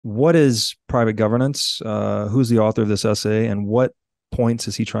What is private governance? Who's the author of this essay, and what points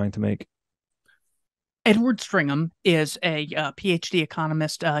is he trying to make? Edward Stringham is a PhD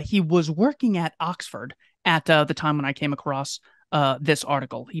economist. He was working at Oxford at the time when I came across this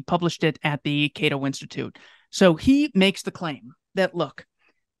article. He published it at the Cato Institute. So he makes the claim that, look,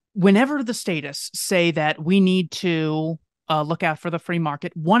 whenever the statists say that we need to look out for the free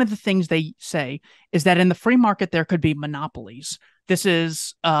market, one of the things they say is that in the free market, there could be monopolies. This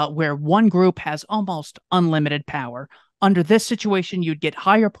is where one group has almost unlimited power. Under this situation, you'd get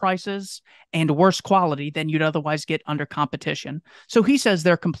higher prices and worse quality than you'd otherwise get under competition. So he says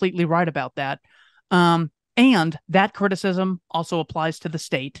they're completely right about that. And that criticism also applies to the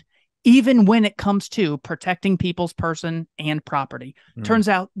state, even when it comes to protecting people's person and property. Mm, Turns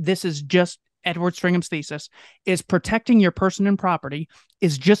out this is just Edward Stringham's thesis is protecting your person and property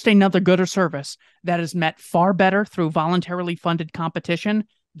is just another good or service that is met far better through voluntarily funded competition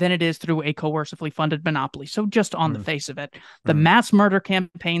than it is through a coercively funded monopoly. So just on the mm, face of it, the mm, mass murder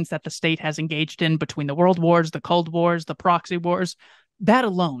campaigns that the state has engaged in between the world wars, the Cold Wars, the proxy wars, that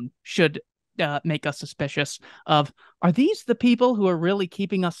alone should make us suspicious of, are these the people who are really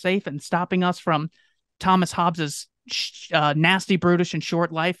keeping us safe and stopping us from Thomas Hobbes's nasty, brutish, and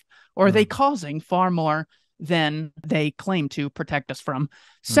short life? Or are they mm, causing far more than they claim to protect us from? mm,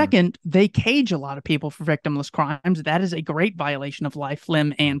 Second, they cage a lot of people for victimless crimes. That is a great violation of life,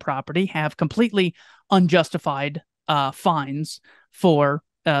 limb, and property, have completely unjustified fines for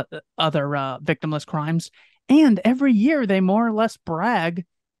other victimless crimes. And every year they more or less brag.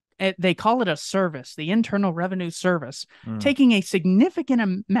 They call it a service, the Internal Revenue Service, mm, taking a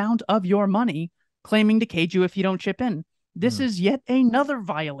significant amount of your money, claiming to cage you if you don't chip in. This mm. is yet another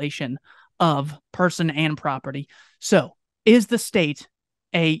violation of person and property. So, is the state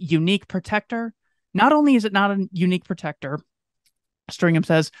a unique protector? Not only is it not a unique protector, Stringham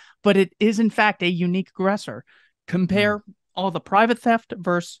says, but it is in fact a unique aggressor. Mm, Compare all the private theft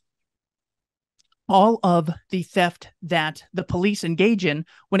versus all of the theft that the police engage in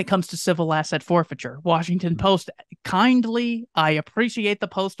when it comes to civil asset forfeiture. Washington mm, Post kindly, I appreciate the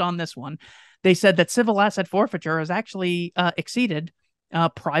post on this one. They said that civil asset forfeiture has actually exceeded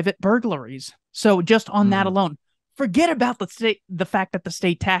private burglaries. So just on that mm, alone, forget about the fact that the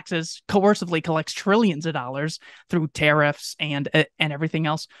state taxes coercively collects trillions of dollars through tariffs and everything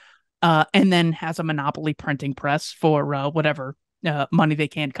else, and then has a monopoly printing press for whatever money they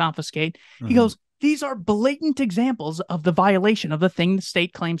can confiscate. He mhm, goes, these are blatant examples of the violation of the thing the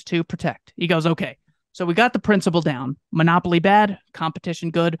state claims to protect. He goes, okay, so we got the principle down. Monopoly bad,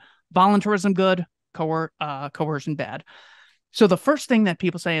 competition good, voluntarism good, coercion bad. So the first thing that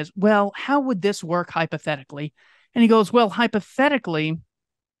people say is, well, how would this work hypothetically? And he goes, well, hypothetically,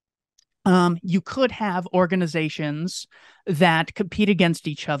 you could have organizations that compete against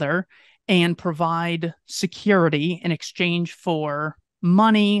each other and provide security in exchange for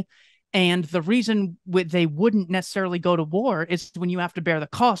money. And the reason they wouldn't necessarily go to war is when you have to bear the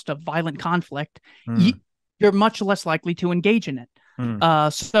cost of violent conflict, you, mm, you're much less likely to engage in it.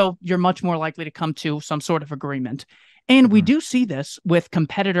 mm, So you're much more likely to come to some sort of agreement. And we mm. do see this with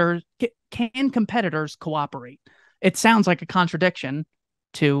competitors. Can competitors cooperate? It sounds like a contradiction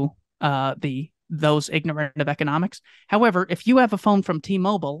to the those ignorant of economics. However, if you have a phone from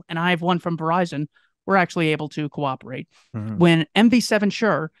T-Mobile and I have one from Verizon, we're actually able to cooperate. Mhm, When MV7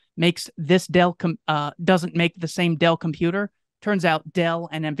 Sure makes this doesn't make the same Dell computer, turns out Dell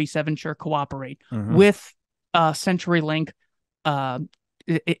and MV7 Sure cooperate mhm, with CenturyLink uh,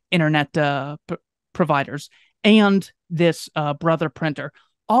 internet providers and this brother printer.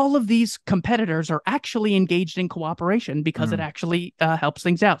 All of these competitors are actually engaged in cooperation because it mm, actually helps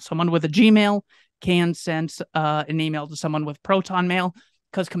things out. Someone with a Gmail can send an email to someone with Proton Mail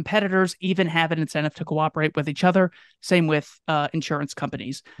because competitors even have an incentive to cooperate with each other. Same with insurance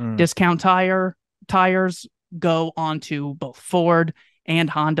companies. mm, Discount tires go on to both Ford and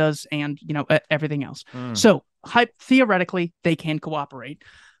Hondas and everything else. mm, So theoretically, they can cooperate.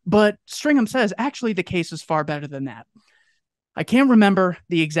 But Stringham says actually the case is far better than that. I can't remember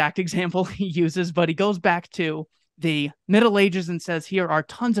the exact example he uses, but he goes back to the Middle Ages and says here are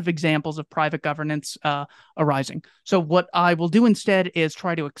tons of examples of private governance arising. So, what I will do instead is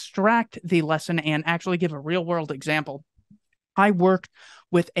try to extract the lesson and actually give a real world example. I worked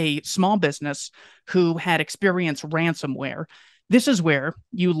with a small business who had experienced ransomware. This is where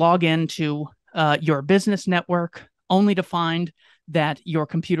you log into your business network only to find that your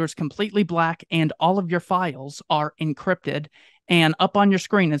computer is completely black and all of your files are encrypted. And up on your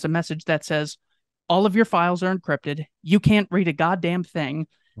screen is a message that says, all of your files are encrypted. You can't read a goddamn thing.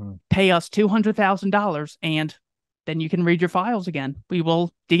 mm, Pay us $200,000 and then you can read your files again. We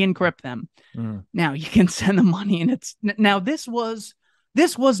will de-encrypt them. Mm. Now you can send the money, and it's now this was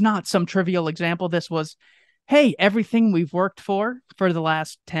not some trivial example. This was, hey, everything we've worked for the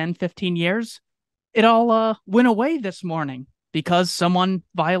last 10, 15 years, it all went away this morning because someone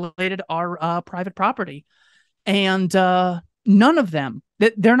violated our private property. And none of them,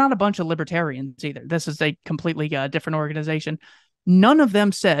 they're not a bunch of libertarians either. This is a completely different organization. None of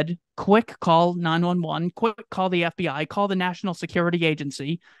them said, quick, call 911, quick, call the FBI, call the National Security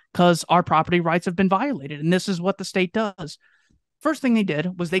Agency, because our property rights have been violated. And this is what the state does. First thing they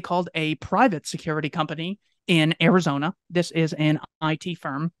did was they called a private security company in Arizona. This is an IT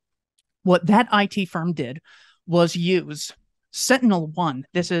firm. What that IT firm did was use SentinelOne.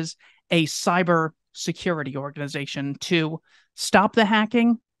 This is a cyber security organization to stop the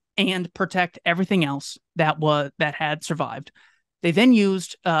hacking and protect everything else that had survived. They then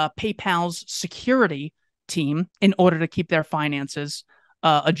used PayPal's security team in order to keep their finances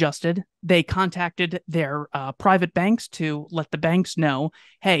adjusted. They contacted their private banks to let the banks know,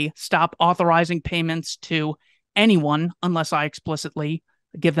 hey, stop authorizing payments to anyone unless I explicitly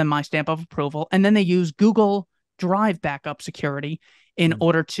give them my stamp of approval. And then they use Google Drive backup security in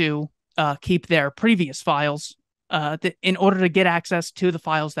order to keep their previous files, in order to get access to the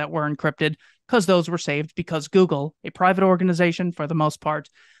files that were encrypted, because those were saved, because Google, a private organization for the most part,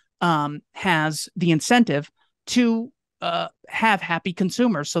 has the incentive to have happy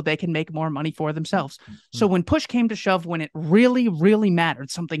consumers so they can make more money for themselves. Mm-hmm. So when push came to shove, when it really, really mattered,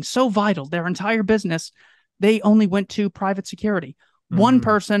 something so vital, their entire business, they only went to private security. Mm-hmm. One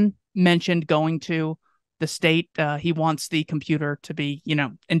person mentioned going to the state. He wants the computer to be,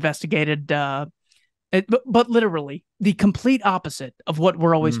 investigated. But literally the complete opposite of what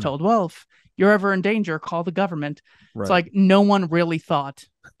we're always told. Well, if you're ever in danger, call the government. Right. It's like no one really thought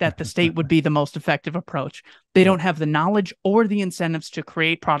that the state would be the most effective approach. They don't have the knowledge or the incentives to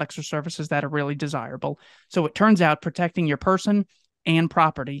create products or services that are really desirable. So it turns out protecting your person and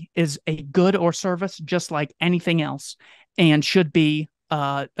property is a good or service just like anything else, and should be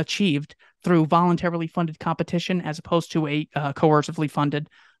achieved through voluntarily funded competition as opposed to a coercively funded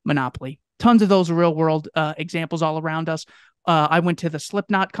monopoly. Tons of those real world examples all around us. I went to the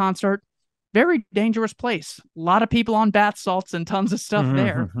Slipknot concert. Very dangerous place. A lot of people on bath salts and tons of stuff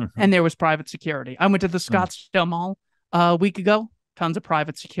there. And there was private security. I went to the Scottsdale Mall a week ago. Tons of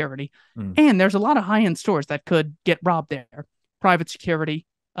private security. And there's a lot of high-end stores that could get robbed there. Private security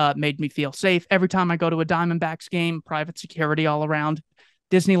made me feel safe. Every time I go to a Diamondbacks game, private security all around.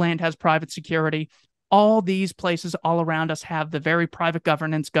 Disneyland has private security. All these places all around us have the very private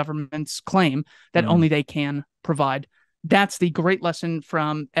governments claim that only they can provide. That's the great lesson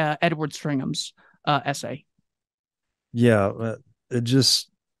from Edward Stringham's essay. Yeah, it just,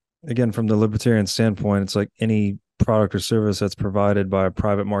 again, from the libertarian standpoint, it's like any product or service that's provided by a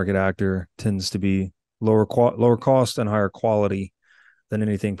private market actor tends to be lower cost and higher quality than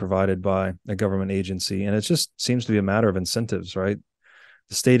anything provided by a government agency. And it just seems to be a matter of incentives, right?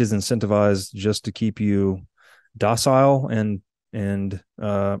 The state is incentivized just to keep you docile and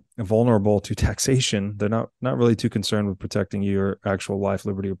vulnerable to taxation. They're not really too concerned with protecting your actual life,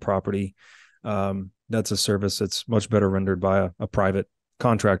 liberty, or property. That's a service that's much better rendered by a private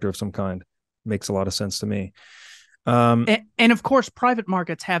contractor of some kind. Makes a lot of sense to me. And of course, private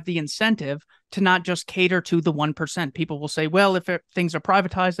markets have the incentive to not just cater to the 1%. People will say, well, if things are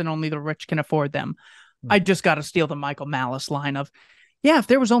privatized, then only the rich can afford them. I just got to steal the Michael Malice line of, yeah, if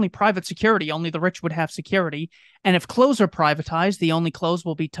there was only private security, only the rich would have security. And if clothes are privatized, the only clothes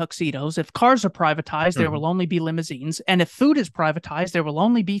will be tuxedos. If cars are privatized, there will only be limousines. And if food is privatized, there will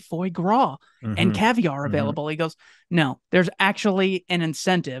only be foie gras and caviar available. He goes, no, there's actually an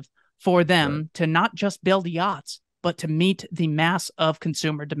incentive for them to not just build yachts, but to meet the mass of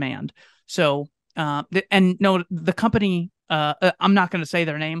consumer demand. So, the company, I'm not going to say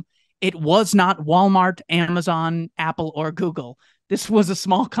their name. It was not Walmart, Amazon, Apple, or Google. This was a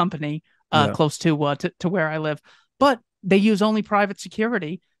small company close to where I live, but they use only private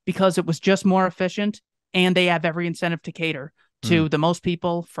security because it was just more efficient, and they have every incentive to cater to the most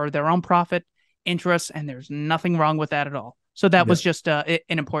people for their own profit interests, and there's nothing wrong with that at all. So that was just an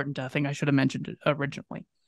important thing I should have mentioned originally.